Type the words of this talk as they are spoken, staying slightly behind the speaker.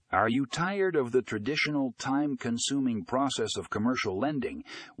Are you tired of the traditional time-consuming process of commercial lending?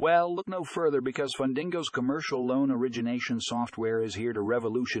 Well, look no further because Fundingo's commercial loan origination software is here to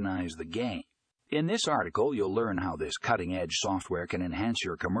revolutionize the game. In this article, you'll learn how this cutting-edge software can enhance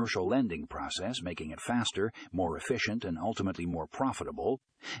your commercial lending process, making it faster, more efficient, and ultimately more profitable.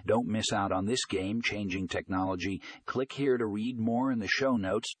 Don't miss out on this game-changing technology. Click here to read more in the show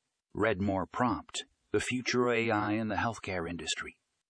notes. Read more prompt: The Future of AI in the Healthcare Industry.